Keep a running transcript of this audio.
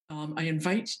I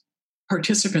invite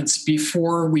participants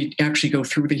before we actually go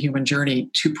through the human journey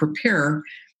to prepare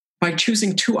by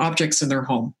choosing two objects in their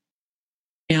home.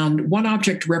 And one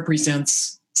object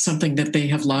represents something that they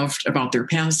have loved about their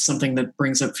past, something that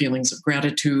brings up feelings of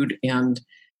gratitude and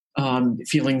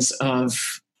feelings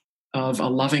of a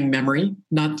loving memory.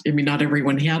 Not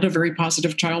everyone had a very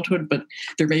positive childhood, but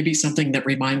there may be something that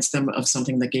reminds them of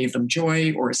something that gave them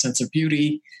joy or a sense of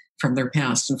beauty from their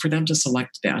past, and for them to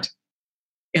select that.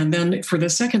 And then for the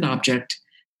second object,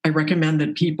 I recommend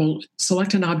that people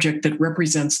select an object that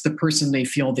represents the person they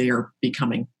feel they are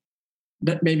becoming.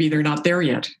 That maybe they're not there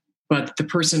yet, but the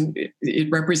person, it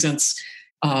represents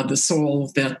the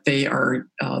soul that they are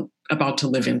about to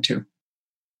live into.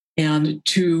 And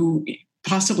to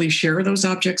possibly share those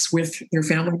objects with their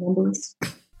family members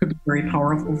could be very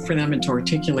powerful for them, and to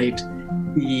articulate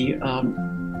the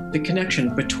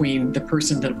connection between the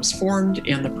person that was formed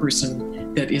and the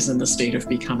person that is in the state of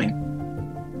becoming.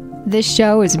 This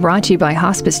show is brought to you by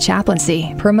Hospice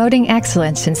Chaplaincy, promoting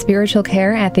excellence in spiritual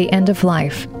care at the end of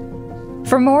life.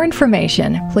 For more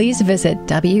information, please visit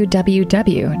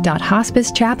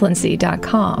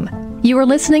www.hospicechaplaincy.com. You are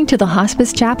listening to the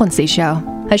Hospice Chaplaincy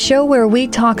Show, a show where we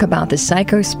talk about the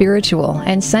psycho-spiritual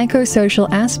and psychosocial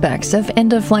aspects of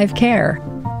end-of-life care.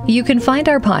 You can find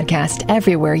our podcast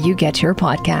everywhere you get your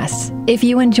podcasts. If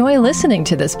you enjoy listening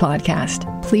to this podcast,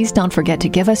 please don't forget to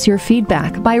give us your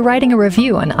feedback by writing a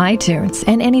review on iTunes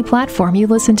and any platform you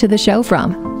listen to the show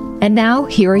from. And now,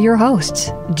 here are your hosts,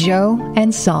 Joe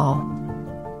and Saul.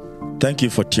 Thank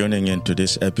you for tuning in to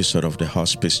this episode of the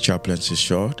Hospice Chaplaincy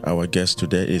Show. Our guest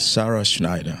today is Sara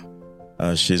Schneider.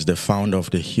 She's the founder of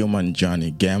the Human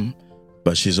Journey game,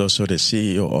 but she's also the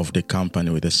CEO of the company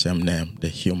with the same name, the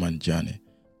Human Journey.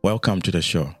 Welcome to the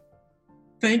show.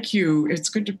 Thank you. It's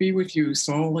good to be with you,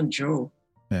 Saul and Joe.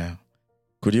 Yeah.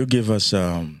 Could you give us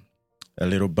a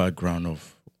little background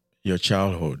of your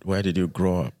childhood? Where did you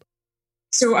grow up?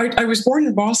 So I was born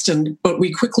in Boston, but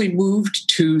we quickly moved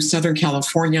to Southern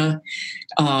California,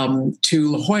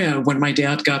 to La Jolla, when my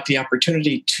dad got the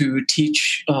opportunity to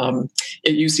teach at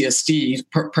UCSD,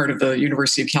 part of the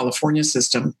University of California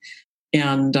system.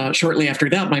 And shortly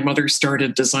after that, my mother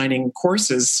started designing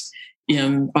courses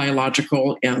in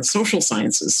biological and social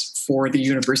sciences for the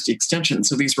university extension.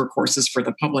 So these were courses for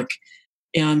the public.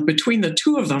 And between the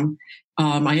two of them,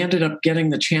 I ended up getting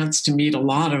the chance to meet a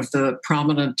lot of the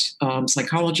prominent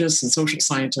psychologists and social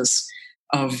scientists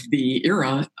of the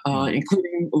era,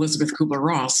 including Elizabeth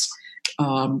Kubler-Ross,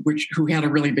 who had a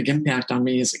really big impact on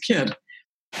me as a kid.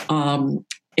 And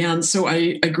so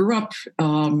I grew up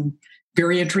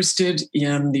very interested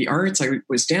in the arts. I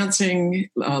was dancing,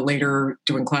 later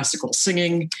doing classical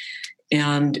singing,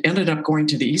 and ended up going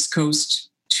to the East Coast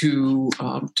to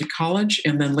college,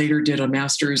 and then later did a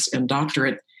master's and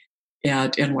doctorate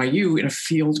at NYU in a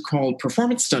field called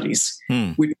performance studies,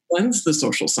 which blends the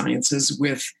social sciences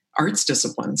with arts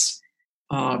disciplines.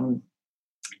 And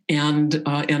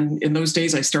in those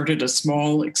days, I started a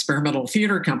small experimental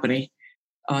theater company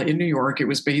in New York. It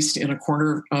was based in a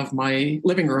corner of my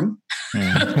living room.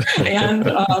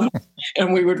 And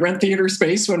we would rent theater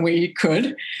space when we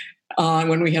could,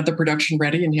 when we had the production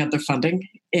ready and had the funding.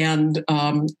 And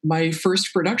my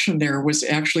first production there was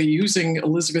actually using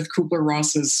Elizabeth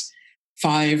Kubler-Ross's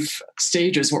 5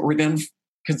 stages, what were then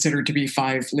considered to be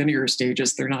 5 linear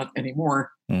stages. They're not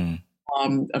anymore,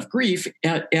 of grief.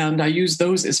 And I used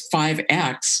those as 5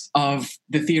 acts of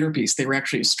the theater piece. They were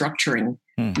actually a structuring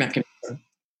mechanism.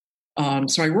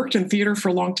 So I worked in theater for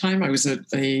a long time. I was a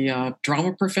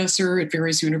drama professor at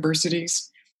various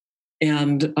universities,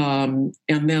 and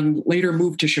then later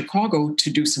moved to Chicago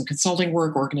to do some consulting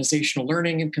work, organizational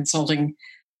learning and consulting.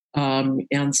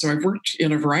 And so I've worked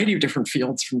in a variety of different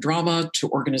fields, from drama to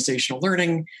organizational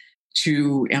learning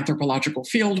to anthropological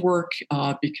field work,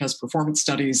 because performance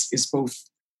studies is both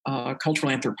cultural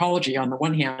anthropology on the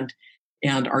one hand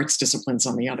and arts disciplines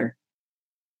on the other.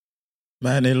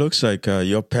 Man, it looks like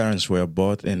your parents were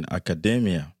both in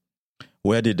academia.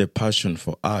 Where did the passion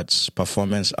for arts,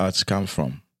 performance arts, come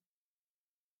from?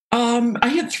 I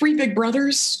had 3 big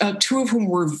brothers, 2 of whom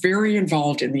were very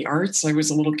involved in the arts. I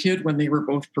was a little kid when they were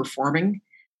both performing.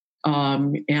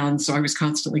 And so I was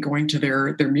constantly going to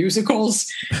their musicals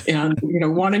and,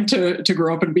 wanting to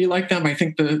grow up and be like them. I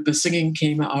think the singing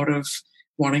came out of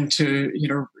wanting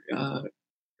to,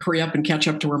 hurry up and catch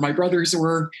up to where my brothers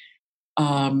were.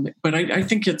 But I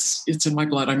think it's in my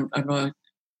blood. I'm a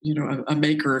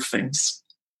maker of things.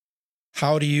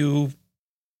 How do you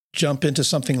jump into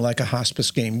something like a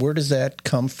hospice game? Where does that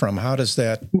come from? Where does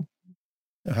that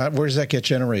get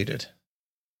generated?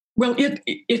 Well,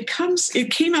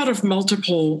 it came out of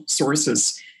multiple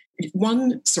sources.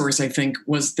 one source, I think,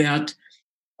 was that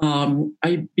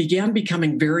I began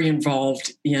becoming very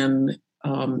involved in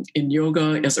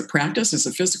yoga as a practice, as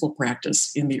a physical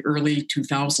practice in the early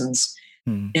 2000s,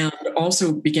 and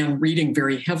also began reading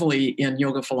very heavily in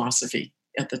yoga philosophy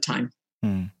at the time.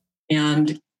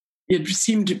 And it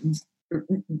seemed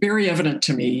very evident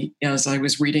to me as I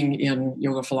was reading in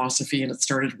yoga philosophy, and it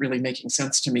started really making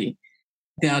sense to me,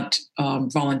 that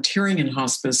volunteering in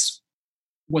hospice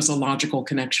was a logical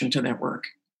connection to that work.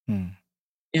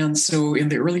 And so in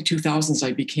the early 2000s,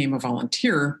 I became a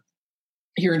volunteer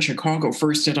here in Chicago,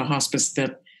 first at a hospice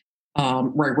that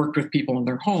where I worked with people in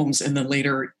their homes, and then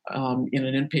later in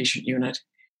an inpatient unit.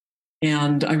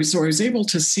 And I was able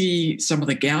to see some of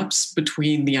the gaps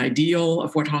between the ideal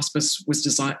of what hospice was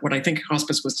designed, what I think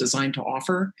hospice was designed to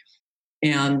offer,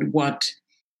 and what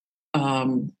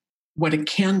it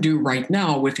can do right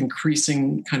now with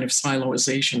increasing kind of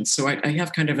siloization. So I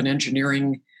have kind of an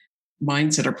engineering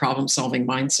mindset, a problem-solving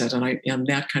mindset, and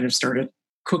that kind of started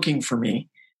cooking for me.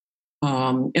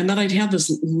 And then I'd had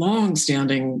this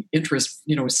long-standing interest,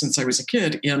 since I was a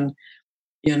kid in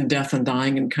death and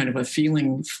dying, and kind of a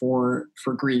feeling for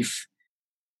grief.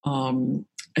 I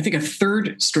think a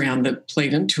third strand that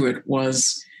played into it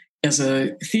was, as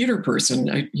a theater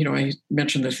person, I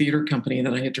mentioned the theater company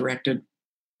that I had directed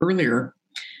earlier.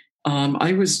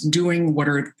 I was doing what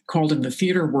are called in the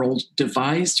theater world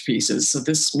devised pieces. So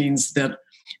this means that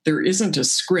there isn't a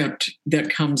script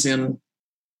that comes in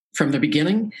from the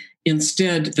beginning.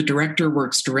 Instead, the director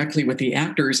works directly with the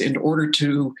actors in order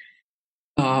to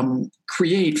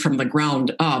create from the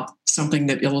ground up something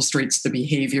that illustrates the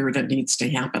behavior that needs to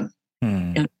happen.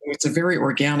 And it's a very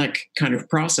organic kind of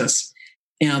process.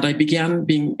 And I began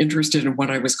being interested in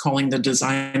what I was calling the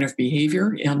design of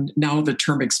behavior. And now the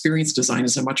term experience design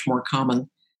is a much more common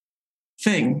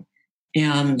thing.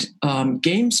 And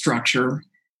game structure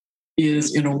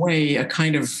is, in a way, a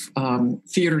kind of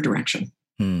theater direction.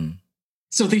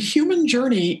 So the human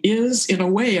journey is, in a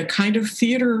way, a kind of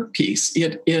theater piece.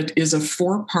 It is a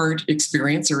 4-part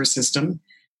experience or a system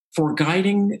for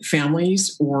guiding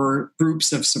families or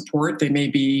groups of support. They may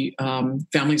be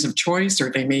families of choice, or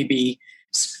they may be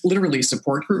literally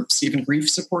support groups, even grief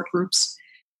support groups,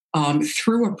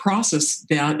 through a process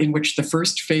in which the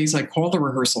first phase I call the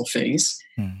rehearsal phase,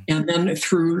 and then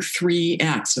through 3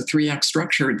 acts, a 3-act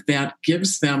structure that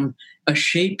gives them a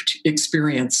shaped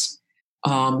experience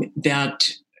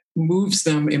that moves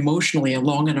them emotionally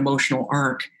along an emotional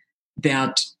arc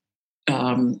that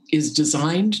is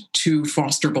designed to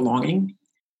foster belonging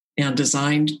and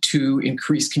designed to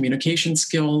increase communication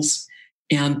skills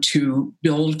and to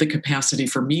build the capacity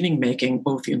for meaning making,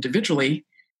 both individually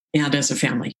and as a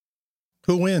family.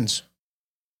 Who wins?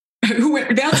 You were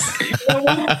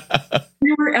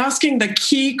asking the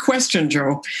key question,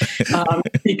 Joe,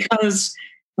 because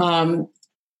in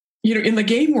the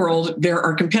game world, there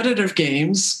are competitive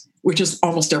games, which is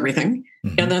almost everything.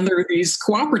 And then there are these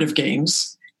cooperative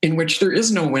games in which there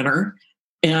is no winner.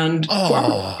 And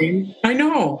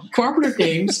cooperative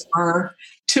games are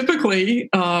typically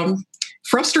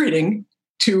frustrating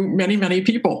to many, many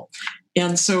people.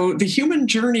 And so the human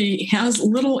journey has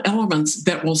little elements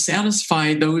that will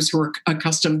satisfy those who are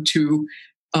accustomed to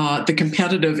the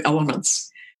competitive elements.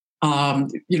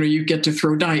 You get to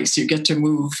throw dice, you get to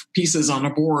move pieces on a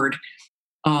board,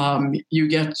 you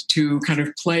get to kind of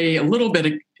play a little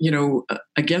bit,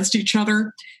 against each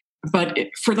other. But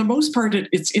for the most part,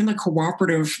 it's in the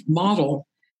cooperative model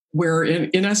where,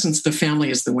 in essence, the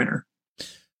family is the winner.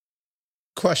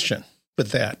 Question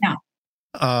with that. Yeah.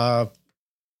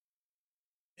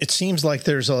 It seems like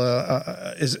there's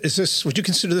would you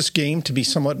consider this game to be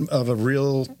somewhat of a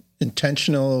real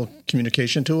intentional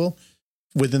communication tool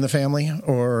within the family,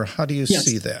 or how do you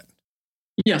see that?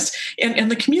 Yes.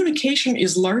 And the communication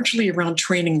is largely around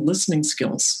training listening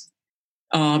skills.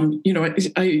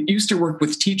 I used to work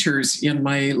with teachers in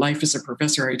my life as a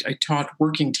professor. I taught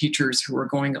working teachers who were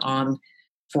going on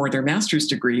for their master's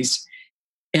degrees.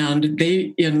 And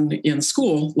they, in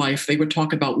school life, they would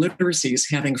talk about literacies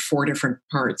having 4 different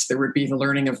parts. There would be the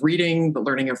learning of reading, the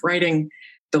learning of writing,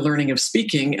 the learning of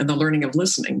speaking, and the learning of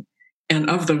listening. And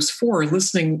of those 4,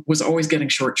 listening was always getting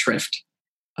short shrift.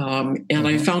 And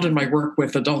I found in my work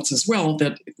with adults as well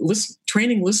that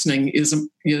training listening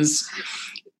is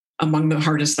among the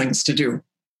hardest things to do.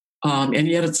 And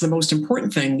yet it's the most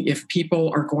important thing if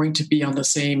people are going to be on the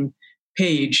same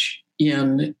page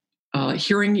in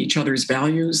hearing each other's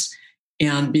values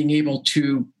and being able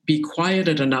to be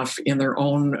quieted enough in their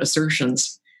own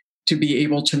assertions to be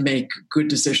able to make good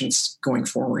decisions going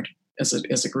forward as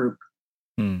a group.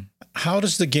 How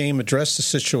does the game address the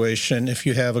situation if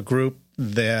you have a group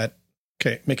that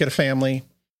Okay, make it a family.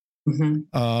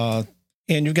 Mm-hmm.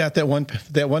 And you got that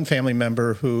one family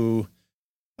member who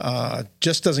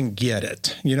just doesn't get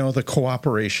it. The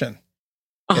cooperation,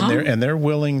 and they're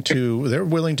willing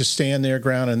to stand their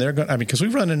ground, and they're going. I mean, because we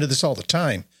run into this all the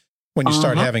time when you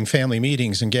start having family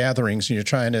meetings and gatherings, and you're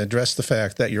trying to address the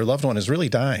fact that your loved one is really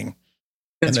dying,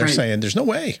 and they're saying, "There's no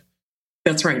way."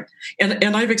 That's right.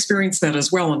 And I've experienced that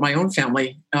as well in my own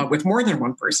family with more than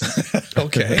one person.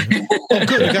 Okay. Oh,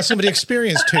 good. We got somebody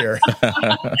experienced here.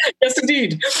 Yes,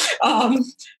 indeed. I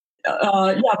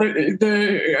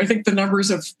think the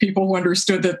numbers of people who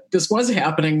understood that this was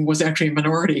happening was actually a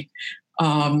minority.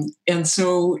 And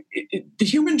so the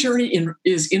human journey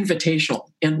is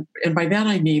invitational. And by that,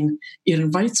 I mean, it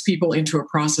invites people into a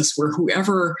process where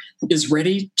whoever is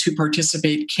ready to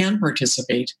participate can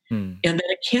participate. And that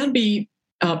it can be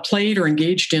played or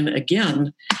engaged in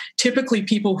again. Typically,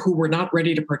 people who were not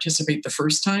ready to participate the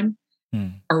first time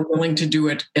are willing to do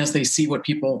it as they see what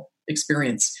people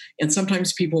experience. And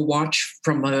sometimes people watch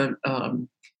from the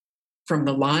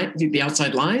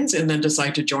outside lines, and then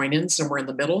decide to join in somewhere in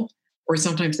the middle. Or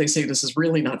sometimes they say, "This is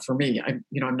really not for me. I'm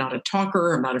not a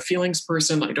talker. I'm not a feelings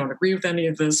person. I don't agree with any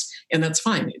of this," and that's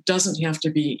fine. It doesn't have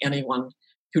to be anyone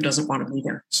who doesn't want to be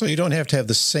there. So you don't have to have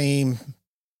the same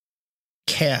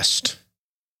cast.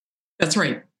 That's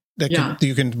right.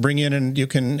 You can bring in and you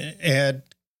can add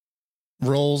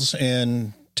roles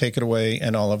and take it away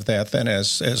and all of that then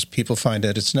as people find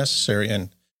that it's necessary. And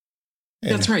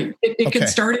that's right. It can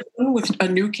start with a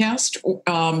new cast,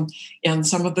 and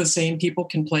some of the same people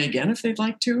can play again if they'd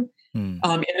like to.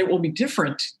 And it will be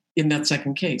different in that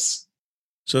second case.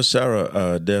 So,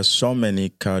 Sarah, there's so many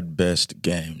card-based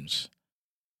games.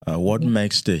 What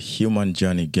makes the human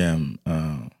journey game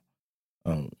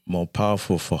more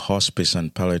powerful for hospice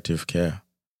and palliative care?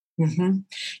 Mm-hmm.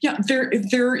 Yeah,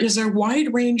 there is a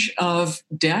wide range of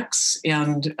decks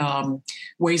and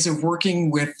ways of working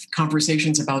with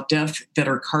conversations about death that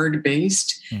are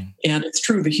card-based. And it's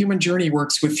true, the human journey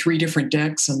works with 3 different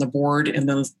decks on the board and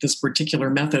then this particular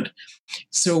method.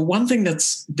 So one thing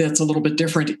that's a little bit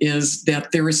different is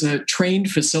that there is a trained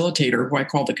facilitator, who I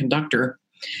call the conductor,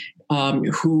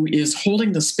 who is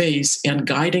holding the space and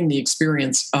guiding the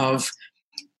experience of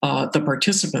the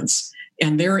participants.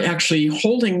 And they're actually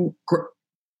holding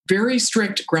very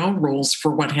strict ground rules for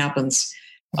what happens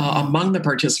among the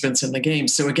participants in the game.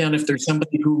 So again, if there's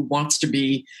somebody who wants to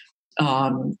be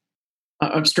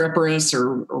obstreperous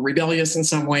or rebellious in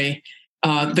some way,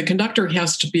 the conductor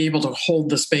has to be able to hold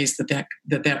the space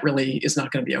that really is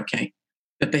not going to be okay.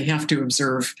 That they have to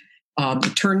observe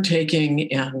the turn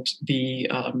taking and the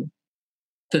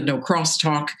no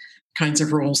crosstalk kinds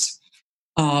of rules.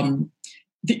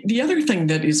 The other thing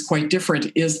that is quite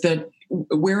different is that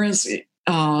whereas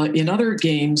in other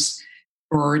games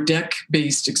or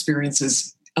deck-based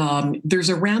experiences, there's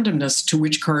a randomness to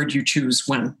which card you choose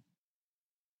when.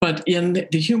 But in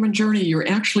the human journey, you're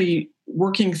actually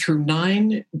working through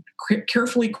 9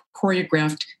 carefully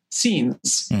choreographed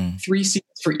scenes, 3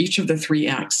 scenes for each of the 3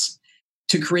 acts,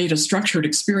 to create a structured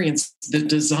experience that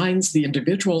designs the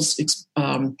individual's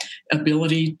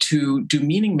ability to do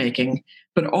meaning making,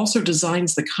 but also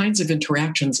designs the kinds of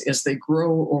interactions as they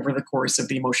grow over the course of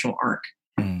the emotional arc.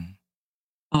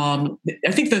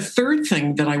 I think the third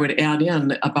thing that I would add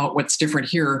in about what's different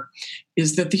here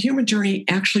is that the human journey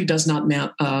actually does not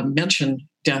mention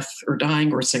death or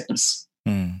dying or sickness.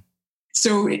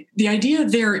 So the idea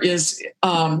there is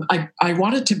I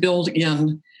wanted to build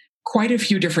in quite a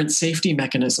few different safety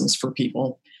mechanisms for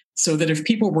people so that if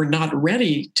people were not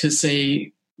ready to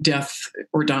say death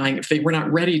or dying, if they were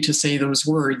not ready to say those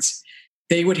words,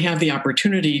 they would have the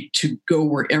opportunity to go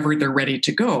wherever they're ready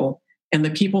to go. And the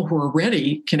people who are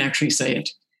ready can actually say it.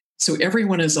 So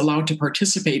everyone is allowed to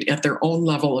participate at their own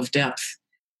level of depth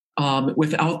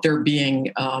without there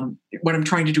being, what I'm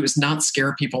trying to do is not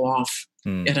scare people off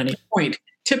at any point.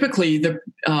 Typically,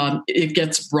 it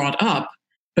gets brought up,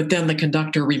 but then the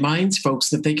conductor reminds folks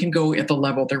that they can go at the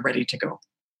level they're ready to go.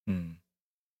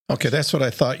 Okay, that's what I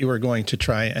thought you were going to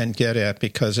try and get at,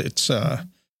 because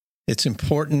it's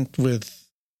important with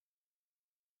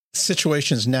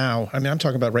situations now. I mean, I'm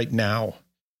talking about right now,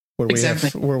 where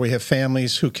we have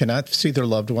families who cannot see their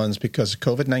loved ones because of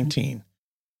COVID-19.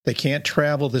 They can't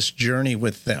travel this journey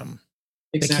with them.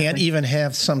 They can't even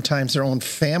have sometimes their own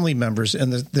family members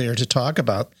there to talk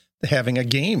about having a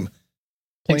game,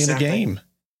 playing a game.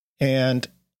 And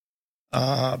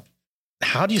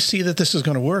how do you see that this is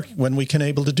going to work when we can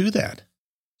able to do that?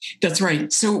 That's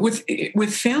right. So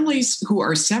with families who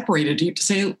are separated,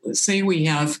 say we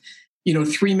have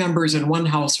 3 members in one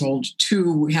household,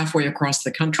 2 halfway across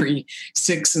the country,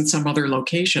 6 in some other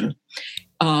location.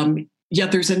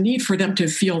 yet there's a need for them to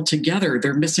feel together.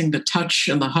 They're missing the touch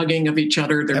and the hugging of each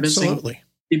other. They're missing the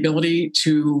ability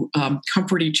to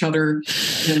comfort each other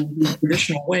in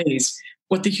traditional ways.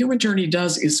 What the human journey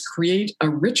does is create a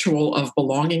ritual of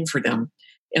belonging for them.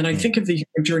 And I think of the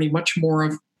human journey much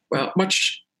more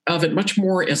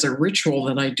as a ritual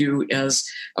than I do as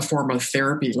a form of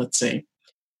therapy, let's say.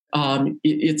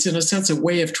 It's in a sense a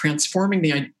way of transforming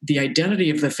the identity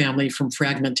of the family from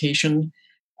fragmentation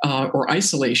or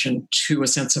isolation to a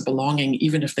sense of belonging,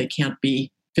 even if they can't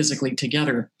be physically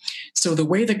together. So the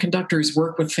way the conductors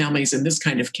work with families in this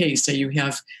kind of case, say you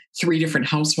have 3 different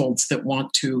households that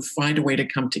want to find a way to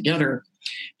come together,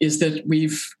 is that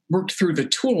we've worked through the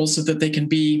tools so that they can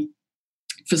be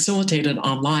facilitated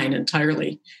online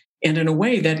entirely. And in a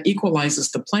way that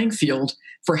equalizes the playing field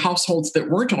for households that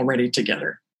weren't already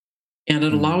together. And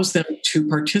it allows them to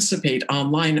participate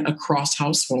online across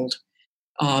household.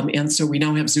 And so we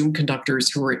now have Zoom conductors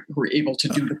who are able to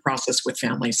do the process with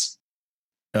families.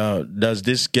 Does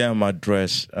this game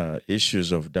address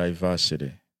issues of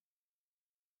diversity?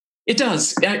 It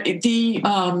does.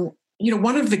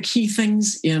 One of the key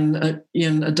things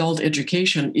in adult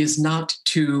education is not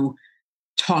to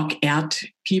talk at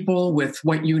people with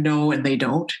what you know and they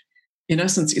don't. In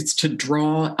essence, it's to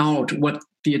draw out what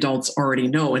the adults already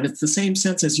know. And it's the same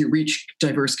sense as you reach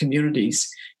diverse communities,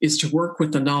 is to work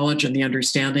with the knowledge and the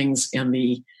understandings and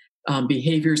the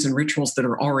behaviors and rituals that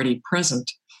are already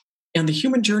present. And the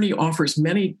human journey offers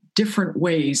many different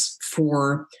ways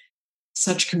for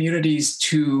such communities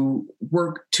to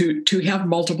work, to have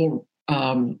multiple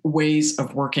ways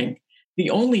of working. The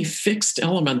only fixed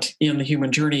element in the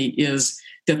human journey is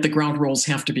that the ground rules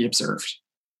have to be observed,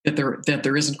 that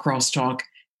there isn't crosstalk,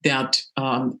 that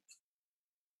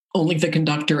only the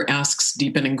conductor asks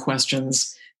deepening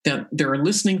questions, that there are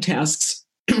listening tasks,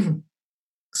 that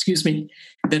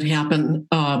happen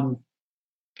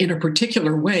in a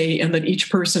particular way, and that each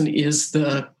person is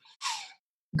the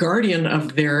guardian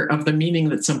of the meaning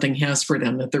that something has for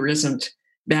them, that there isn't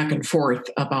back and forth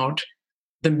about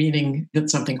the meaning that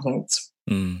something holds.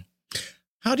 Mm.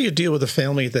 How do you deal with a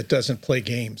family that doesn't play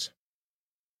games?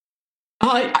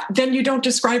 Then you don't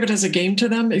describe it as a game to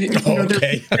them.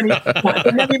 Okay.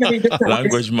 Many different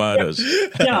Language matters.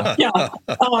 Yeah.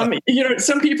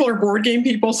 Some people are board game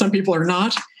people, some people are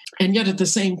not. And yet at the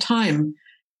same time,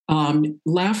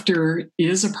 laughter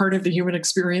is a part of the human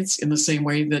experience in the same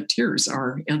way that tears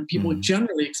are. And people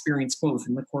generally experience both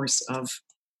in the course of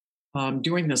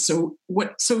doing this. So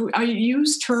I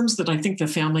use terms that I think the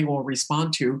family will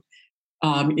respond to.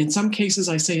 In some cases,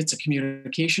 I say it's a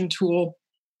communication tool.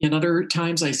 In other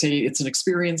times, I say it's an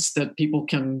experience that people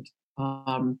can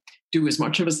do as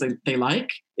much of as they like.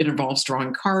 It involves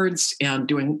drawing cards and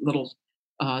doing little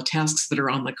tasks that are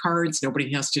on the cards.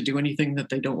 Nobody has to do anything that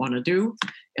they don't want to do,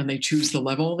 and they choose the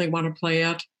level they want to play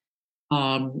at.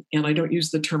 And I don't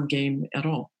use the term game at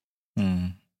all.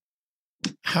 Mm.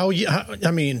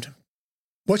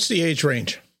 What's the age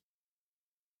range?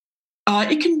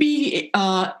 It can be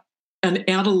an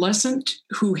adolescent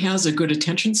who has a good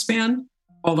attention span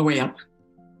all the way up.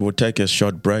 We'll take a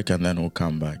short break and then we'll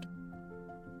come back.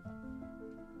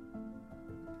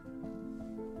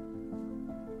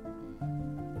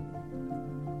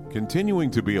 Continuing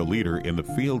to be a leader in the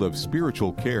field of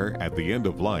spiritual care at the end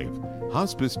of life,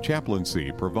 Hospice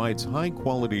Chaplaincy provides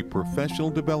high-quality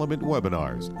professional development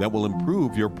webinars that will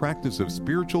improve your practice of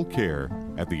spiritual care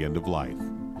at the end of life.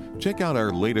 Check out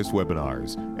our latest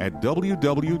webinars at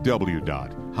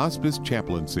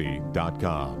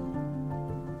www.hospicechaplaincy.com.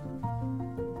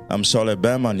 I'm Sole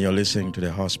Bem, and you're listening to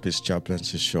the Hospice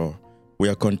Chaplaincy Show. We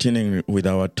are continuing with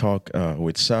our talk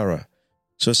with Sara.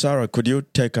 So, Sara, could you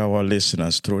take our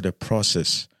listeners through the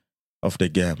process of the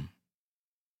game?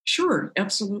 Sure,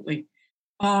 absolutely.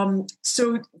 The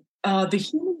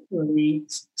human journey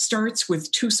starts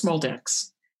with 2 small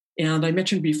decks. And I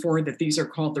mentioned before that these are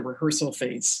called the rehearsal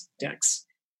phase decks.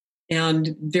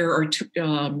 And there are two,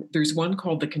 there's one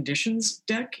called the conditions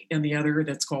deck and the other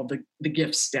that's called the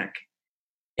gifts deck.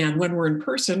 And when we're in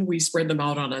person, we spread them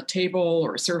out on a table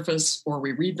or a surface, or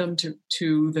we read them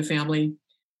to the family.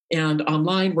 And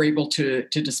online, we're able to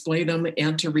display them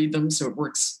and to read them. So it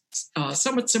works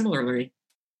somewhat similarly.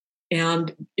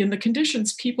 And in the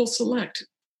conditions, people select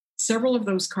several of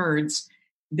those cards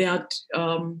that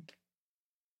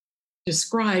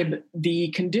describe the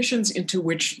conditions into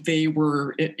which they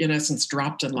were, in essence,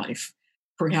 dropped in life.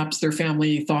 Perhaps their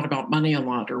family thought about money a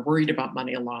lot or worried about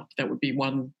money a lot. That would be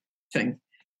one thing.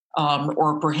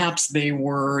 Or perhaps they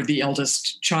were the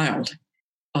eldest child.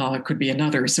 Could be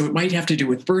another. So it might have to do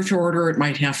with birth order. It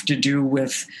might have to do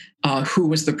with who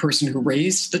was the person who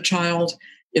raised the child.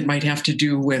 It might have to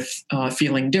do with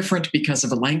feeling different because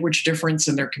of a language difference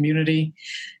in their community.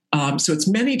 So it's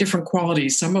many different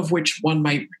qualities, some of which one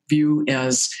might view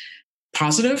as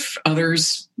positive,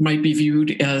 others might be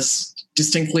viewed as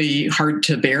distinctly hard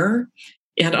to bear,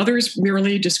 and others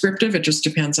merely descriptive. It just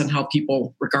depends on how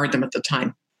people regard them at the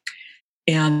time.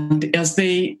 And as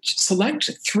they select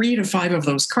 3 to 5 of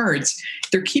those cards,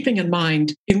 they're keeping in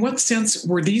mind, in what sense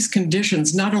were these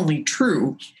conditions not only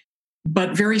true,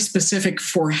 but very specific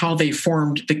for how they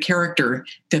formed the character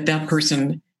that that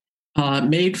person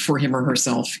made for him or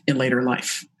herself in later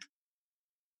life.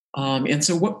 And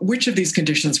so which of these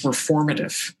conditions were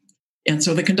formative? And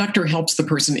so the conductor helps the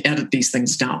person edit these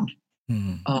things down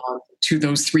to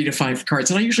those 3 to 5 cards.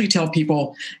 And I usually tell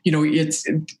people,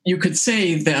 you could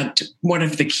say that one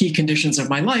of the key conditions of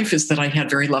my life is that I had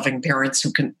very loving parents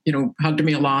who hugged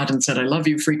me a lot and said, I love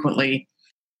you frequently.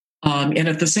 And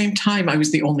at the same time, I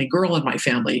was the only girl in my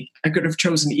family. I could have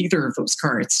chosen either of those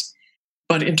cards.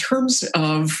 But in terms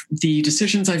of the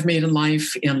decisions I've made in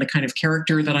life and the kind of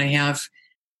character that I have,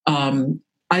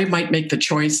 I might make the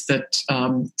choice that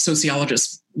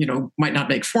sociologists, might not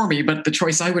make for me, but the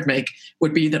choice I would make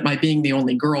would be that my being the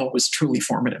only girl was truly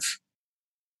formative.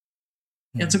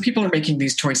 And so people are making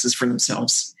these choices for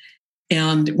themselves.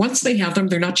 And once they have them,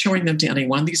 they're not showing them to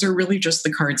anyone. These are really just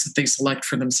the cards that they select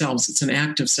for themselves. It's an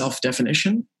act of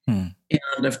self-definition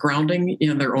and of grounding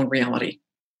in their own reality.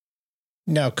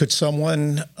 Now, could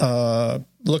someone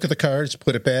look at the cards,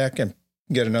 put it back, and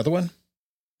get another one?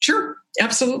 Sure,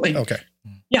 absolutely. Okay.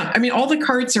 Yeah, I mean, all the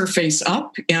cards are face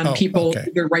up, and people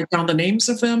either write down the names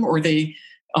of them or they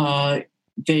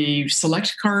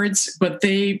select cards, but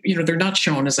they're not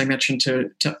shown, as I mentioned, to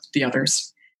the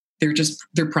others.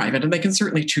 They're private, and they can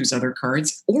certainly choose other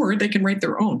cards, or they can write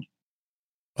their own.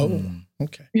 Oh,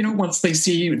 okay. Once they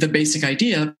see the basic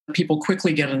idea, people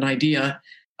quickly get an idea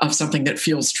of something that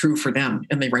feels true for them,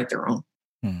 and they write their own.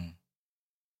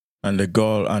 And the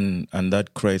goal, and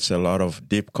that creates a lot of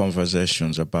deep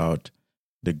conversations about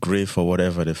the grief or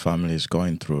whatever the family is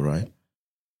going through, right?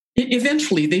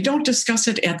 Eventually, they don't discuss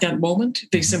it at that moment.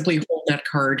 They simply hold that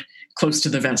card close to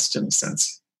the vest, in a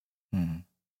sense.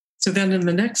 So then in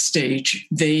the next stage,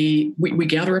 we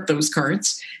gather up those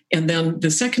cards, and then the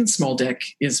second small deck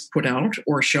is put out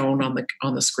or shown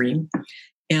on the screen.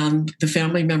 And the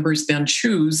family members then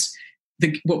choose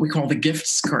what we call the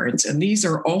gifts cards. And these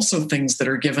are also things that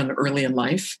are given early in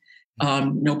life.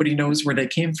 Nobody knows where they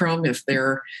came from. If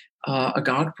they're a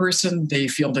God person, they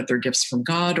feel that they're gifts from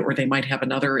God, or they might have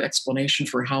another explanation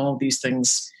for how these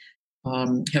things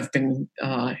have been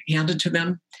handed to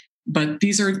them. But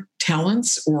these are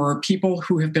talents or people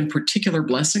who have been particular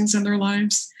blessings in their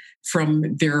lives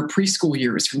from their preschool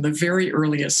years, from the very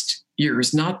earliest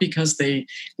years, not because they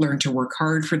learned to work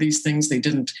hard for these things. They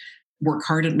didn't work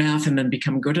hard at math and then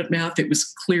become good at math. It was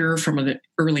clear from an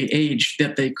early age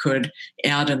that they could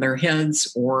add in their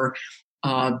heads or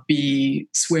be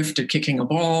swift at kicking a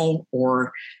ball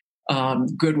or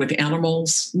good with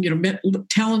animals,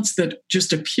 talents that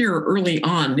just appear early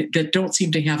on that don't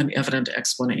seem to have an evident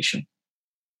explanation.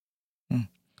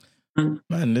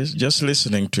 Man, just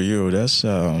listening to you, that's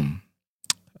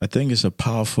I think it's a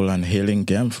powerful and healing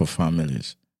game for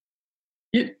families.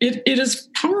 It is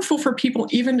powerful for people,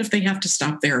 even if they have to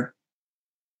stop there,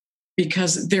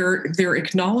 because they're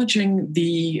acknowledging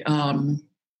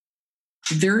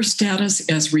their status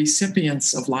as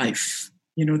recipients of life.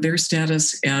 Their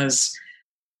status as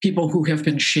people who have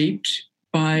been shaped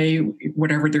by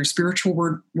whatever their spiritual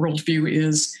worldview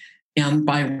is, and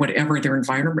by whatever their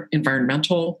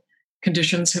environmental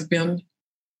conditions have been.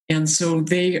 And so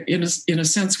they, in a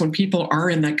sense, when people are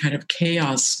in that kind of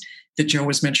chaos that Joe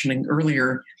was mentioning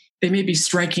earlier, they may be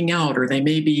striking out, or they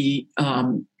may be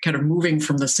kind of moving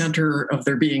from the center of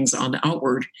their beings on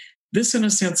outward. This, in a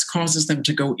sense, causes them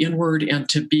to go inward and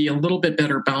to be a little bit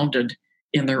better bounded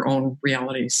in their own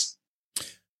realities.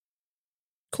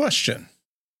 Question.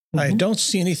 I don't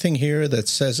see anything here that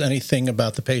says anything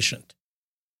about the patient.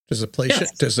 Does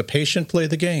the patient play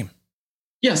the game?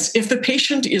 Yes. If the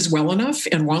patient is well enough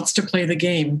and wants to play the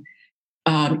game,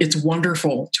 it's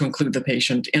wonderful to include the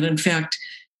patient. And in fact,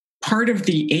 part of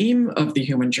the aim of the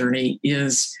human journey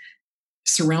is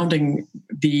surrounding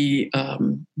the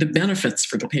benefits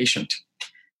for the patient.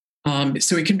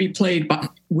 So it can be played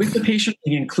with the patient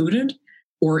being included,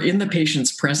 or in the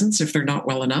patient's presence if they're not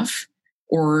well enough,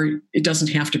 or it doesn't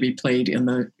have to be played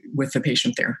with the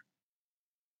patient there.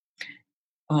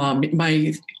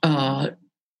 My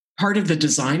part of the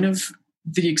design of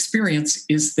the experience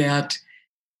is that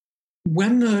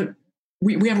when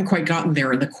we haven't quite gotten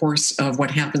there in the course of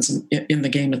what happens in the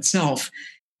game itself,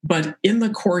 but in the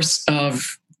course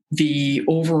of the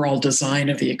overall design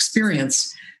of the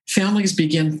experience, families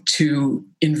begin to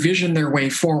envision their way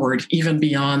forward, even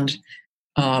beyond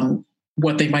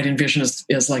what they might envision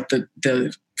as like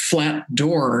the flat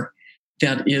door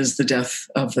that is the death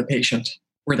of the patient,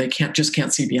 where they can't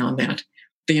see beyond that.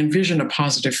 They envision a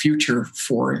positive future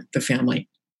for the family.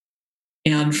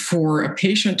 And for a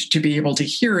patient to be able to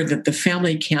hear that the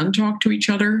family can talk to each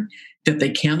other, that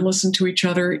they can listen to each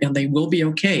other, and they will be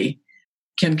okay,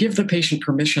 can give the patient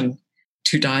permission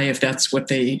to die if that's what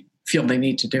they feel they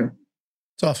need to do.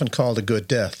 It's often called a good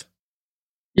death.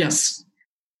 Yes.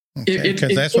 Okay,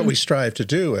 because that's what we strive to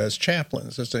do as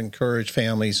chaplains, is to encourage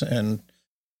families and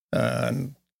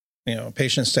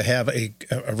patients to have a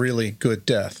really good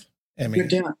death. I mean,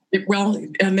 good death.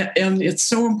 And it's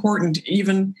so important,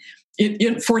 even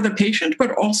for the patient,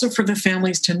 but also for the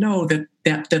families to know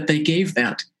that they gave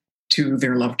that to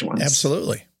their loved ones.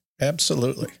 Absolutely.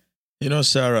 You know,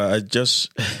 Sara, I just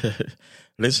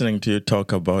listening to you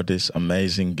talk about this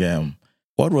amazing game.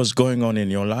 What was going on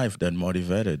in your life that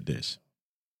motivated this?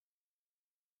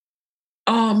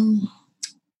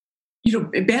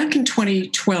 Back in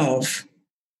 2012,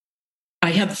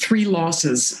 I had 3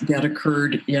 losses that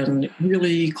occurred in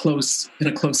a close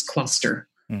cluster.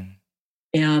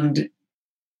 And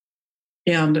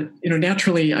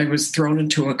naturally I was thrown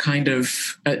into a kind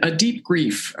of a deep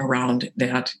grief around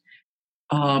that.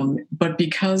 But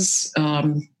because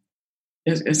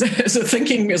as a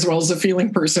thinking as well as a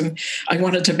feeling person, I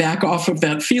wanted to back off of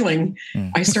that feeling.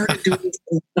 I started doing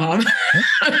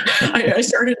I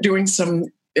started doing some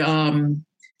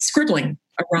scribbling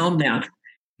around that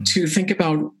to think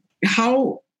about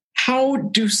how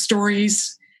do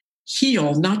stories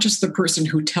heal not just the person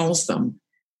who tells them,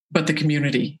 but the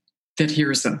community that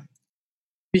hears them.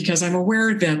 Because I'm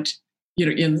aware that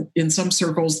in some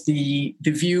circles the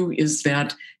view is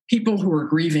that people who are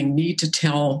grieving need to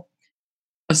tell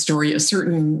a story a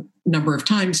certain number of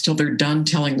times till they're done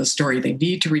telling the story. They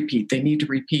need to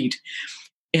repeat.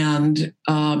 And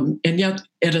yet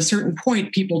at a certain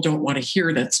point, people don't want to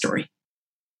hear that story.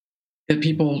 That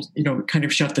people, kind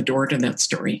of shut the door to that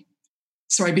story.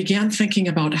 So I began thinking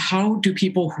about how do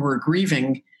people who are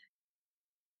grieving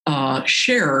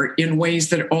share in ways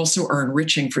that also are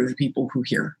enriching for the people who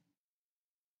hear.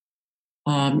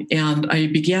 And I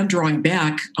began drawing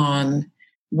back on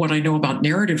what I know about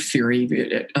narrative theory.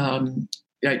 I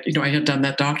had done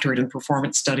that doctorate in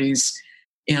performance studies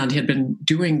and had been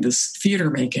doing this theater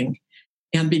making,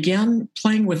 and began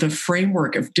playing with a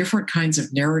framework of different kinds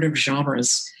of narrative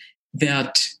genres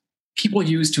that people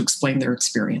use to explain their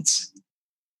experience.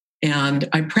 And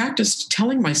I practiced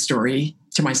telling my story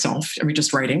to myself,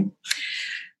 just writing,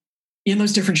 in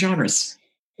those different genres.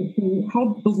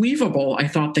 How believable I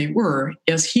thought they were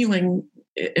as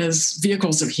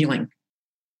vehicles of healing.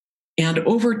 And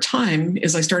over time,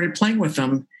 as I started playing with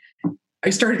them, I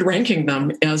started ranking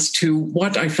them as to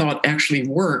what I thought actually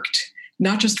worked,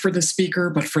 not just for the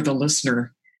speaker, but for the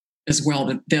listener as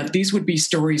well, that these would be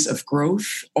stories of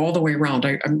growth all the way around.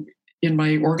 I'm in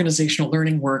my organizational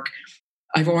learning work,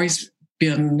 I've always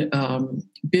been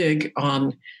big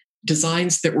on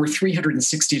designs that were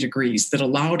 360 degrees, that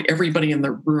allowed everybody in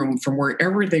the room from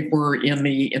wherever they were in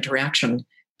the interaction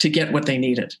to get what they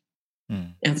needed.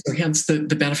 And so hence the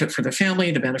benefit for the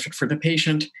family, the benefit for the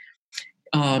patient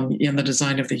in the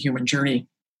design of the human journey.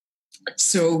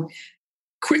 So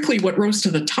quickly, what rose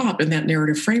to the top in that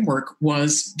narrative framework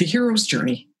was the hero's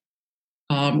journey,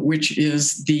 which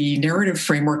is the narrative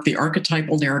framework, the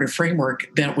archetypal narrative framework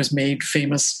that was made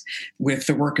famous with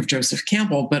the work of Joseph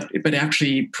Campbell, but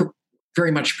actually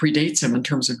very much predates him in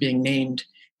terms of being named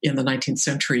in the 19th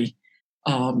century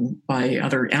by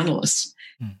other analysts.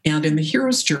 And in the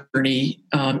hero's journey,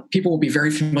 people will be very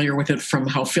familiar with it from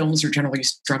how films are generally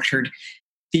structured.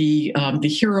 The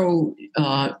hero,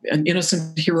 an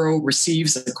innocent hero,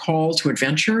 receives a call to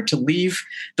adventure, to leave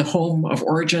the home of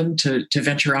origin, to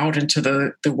venture out into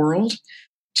the world,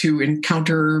 to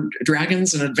encounter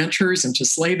dragons and adventures and to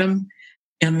slay them,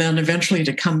 and then eventually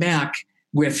to come back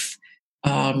with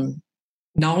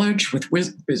knowledge,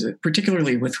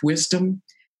 particularly with wisdom,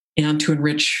 and to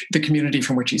enrich the community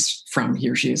from which he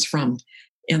or she is from.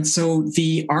 And so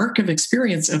the arc of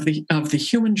experience of the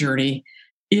human journey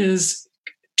is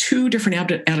 2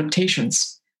 different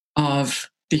adaptations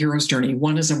of the hero's journey.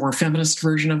 One is a more feminist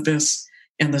version of this,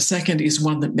 and the second is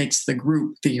one that makes the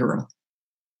group the hero.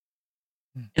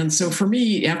 And so for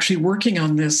me, actually working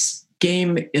on this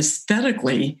game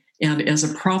aesthetically and as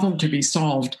a problem to be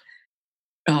solved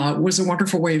was a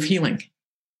wonderful way of healing.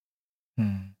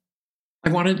 I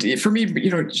wanted, for me,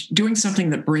 doing something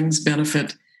that brings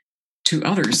benefit to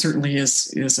others certainly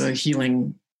is a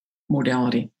healing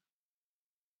modality.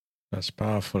 That's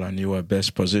powerful, and you are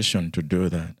best positioned to do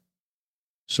that.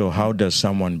 So how does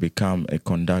someone become a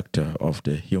conductor of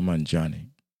the human journey?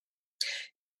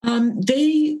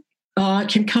 They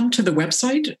can come to the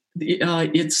website.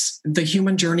 It's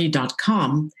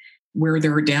thehumanjourney.com, where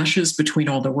there are dashes between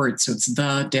all the words. So it's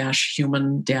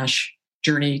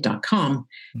the-human-journey.com.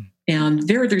 And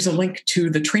there's a link to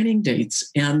the training dates,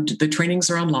 and the trainings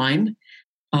are online.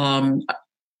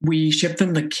 We ship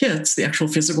them the kits, the actual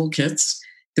physical kits.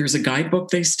 There's a guidebook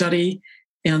they study.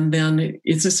 And then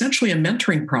it's essentially a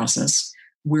mentoring process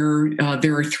where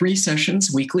there are 3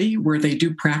 sessions weekly where they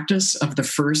do practice of the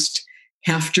first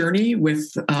half journey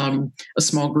with a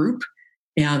small group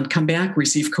and come back,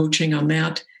 receive coaching on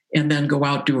that, and then go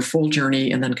out, do a full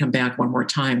journey, and then come back one more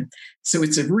time. So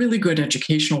it's a really good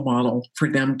educational model for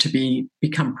them to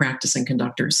become practicing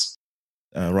conductors.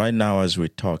 Right now, as we're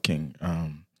talking,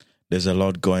 there's a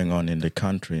lot going on in the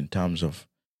country in terms of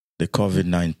the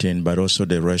COVID-19, but also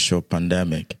the racial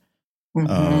pandemic.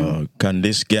 Mm-hmm. Can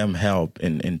this game help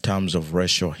in terms of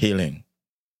racial healing?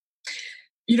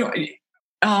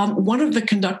 One of the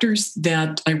conductors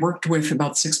that I worked with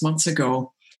about 6 months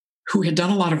ago, who had done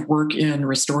a lot of work in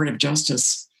restorative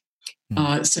justice,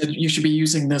 said you should be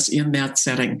using this in that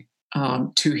setting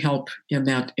to help in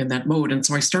that mode. And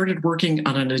so I started working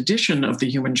on an edition of the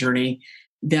Human Journey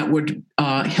that would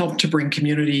help to bring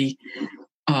community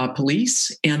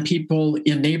police and people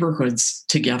in neighborhoods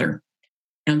together.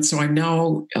 And so I'm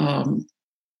now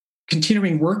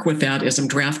continuing work with that as I'm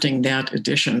drafting that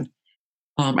edition.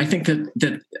 I think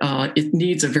that it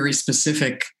needs a very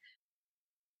specific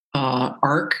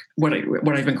arc, what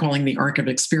I've been calling the arc of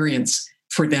experience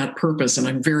for that purpose. And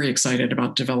I'm very excited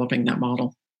about developing that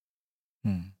model.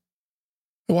 I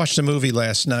watched a movie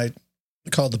last night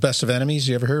called The Best of Enemies.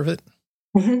 You ever heard of it?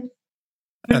 Mm-hmm.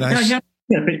 And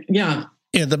yeah.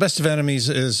 Yeah, The Best of Enemies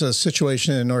is a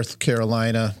situation in North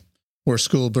Carolina where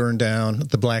school burned down,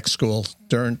 the black school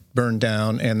burned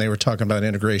down, and they were talking about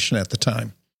integration at the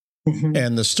time. Mm-hmm.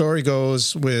 And the story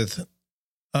goes with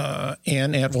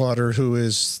Ann Atwater, who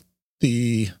is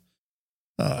the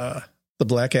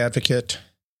black advocate,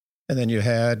 and then you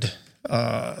had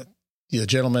the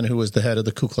gentleman who was the head of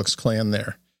the Ku Klux Klan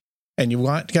there. And you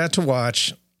got to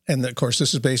watch, and of course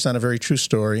this is based on a very true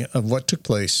story of what took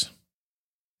place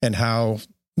and how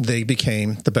they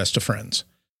became the best of friends.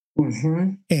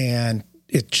 Mm-hmm. And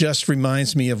it just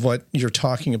reminds me of what you're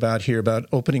talking about here, about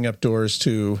opening up doors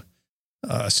to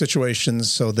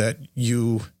situations so that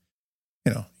you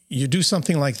do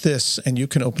something like this and you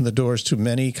can open the doors to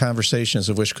many conversations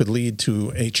of which could lead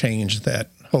to a change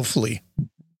that hopefully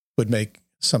would make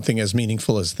something as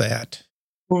meaningful as that.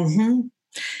 Mm-hmm.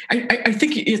 I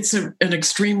think it's an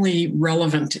extremely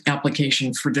relevant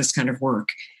application for this kind of work.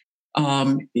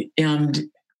 And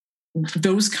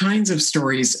those kinds of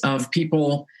stories of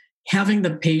people having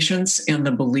the patience and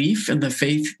the belief and the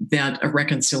faith that a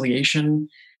reconciliation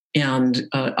and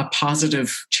a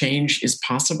positive change is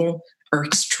possible are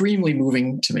extremely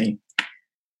moving to me.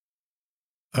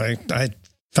 I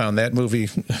found that movie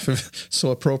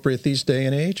so appropriate these day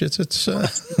and age. It's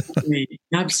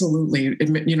absolutely.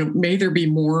 May there be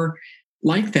more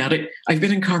like that. I've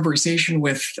been in conversation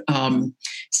with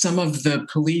some of the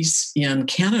police in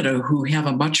Canada who have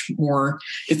a much more,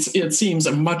 it seems,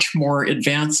 a much more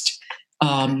advanced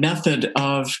method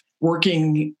of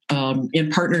working in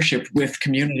partnership with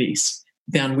communities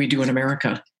than we do in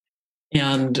America.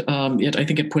 And I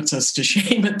think it puts us to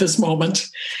shame at this moment.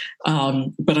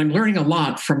 But I'm learning a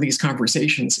lot from these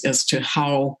conversations as to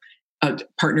how a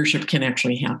partnership can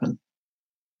actually happen.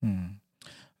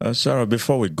 Sara,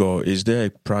 before we go, is there a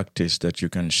practice that you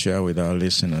can share with our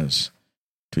listeners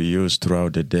to use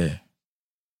throughout the day?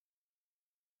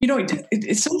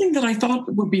 It's something that I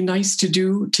thought would be nice to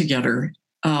do together,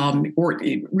 or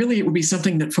it would be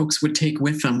something that folks would take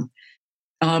with them.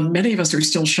 Many of us are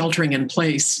still sheltering in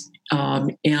place,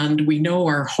 and we know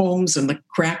our homes and the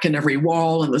crack in every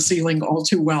wall and the ceiling all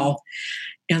too well.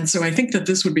 And so I think that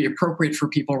this would be appropriate for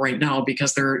people right now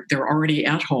because they're already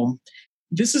at home.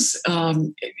 This is,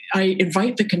 I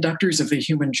invite the conductors of the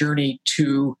Human Journey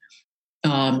to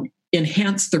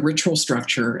enhance the ritual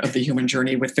structure of the Human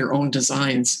Journey with their own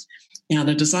designs. And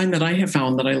a design that I have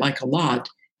found that I like a lot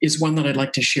is one that I'd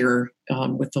like to share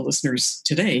with the listeners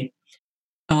today.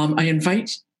 I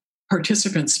invite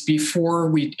participants before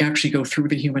we actually go through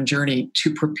the Human Journey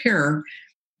to prepare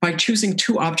by choosing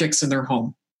 2 objects in their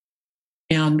home.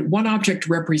 And one object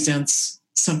represents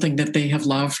something that they have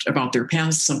loved about their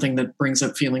past, something that brings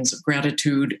up feelings of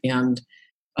gratitude and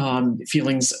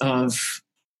feelings of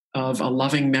of a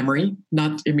loving memory.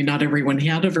 Not everyone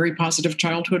had a very positive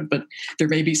childhood, but there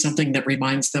may be something that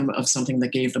reminds them of something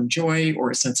that gave them joy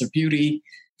or a sense of beauty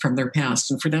from their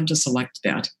past, and for them to select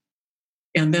that.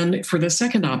 And then for the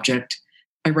second object,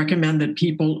 I recommend that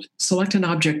people select an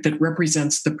object that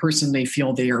represents the person they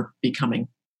feel they are becoming.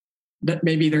 That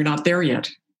maybe they're not there yet,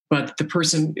 but the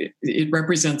person, it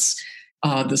represents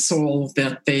the soul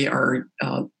that they are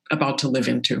about to live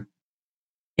into.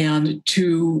 And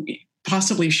to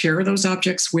possibly share those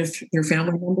objects with their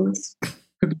family members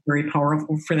could be very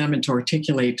powerful for them, and to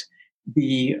articulate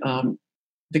the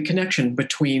connection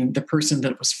between the person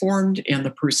that was formed and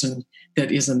the person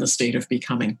that is in the state of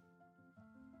becoming.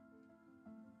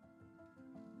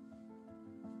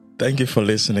 Thank you for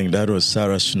listening. That was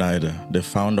Sara Schneider, the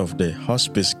founder of the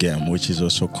hospice game, which is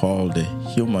also called the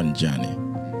human journey.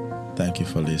 Thank you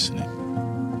for listening.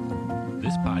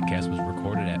 This podcast was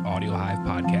recorded at Audio Hive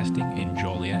Podcasting in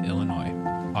Joliet, Illinois.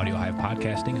 Audio Hive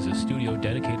Podcasting is a studio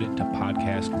dedicated to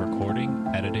podcast recording,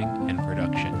 editing, and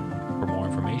production. For more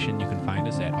information, you can find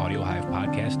us at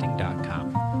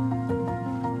audiohivepodcasting.com.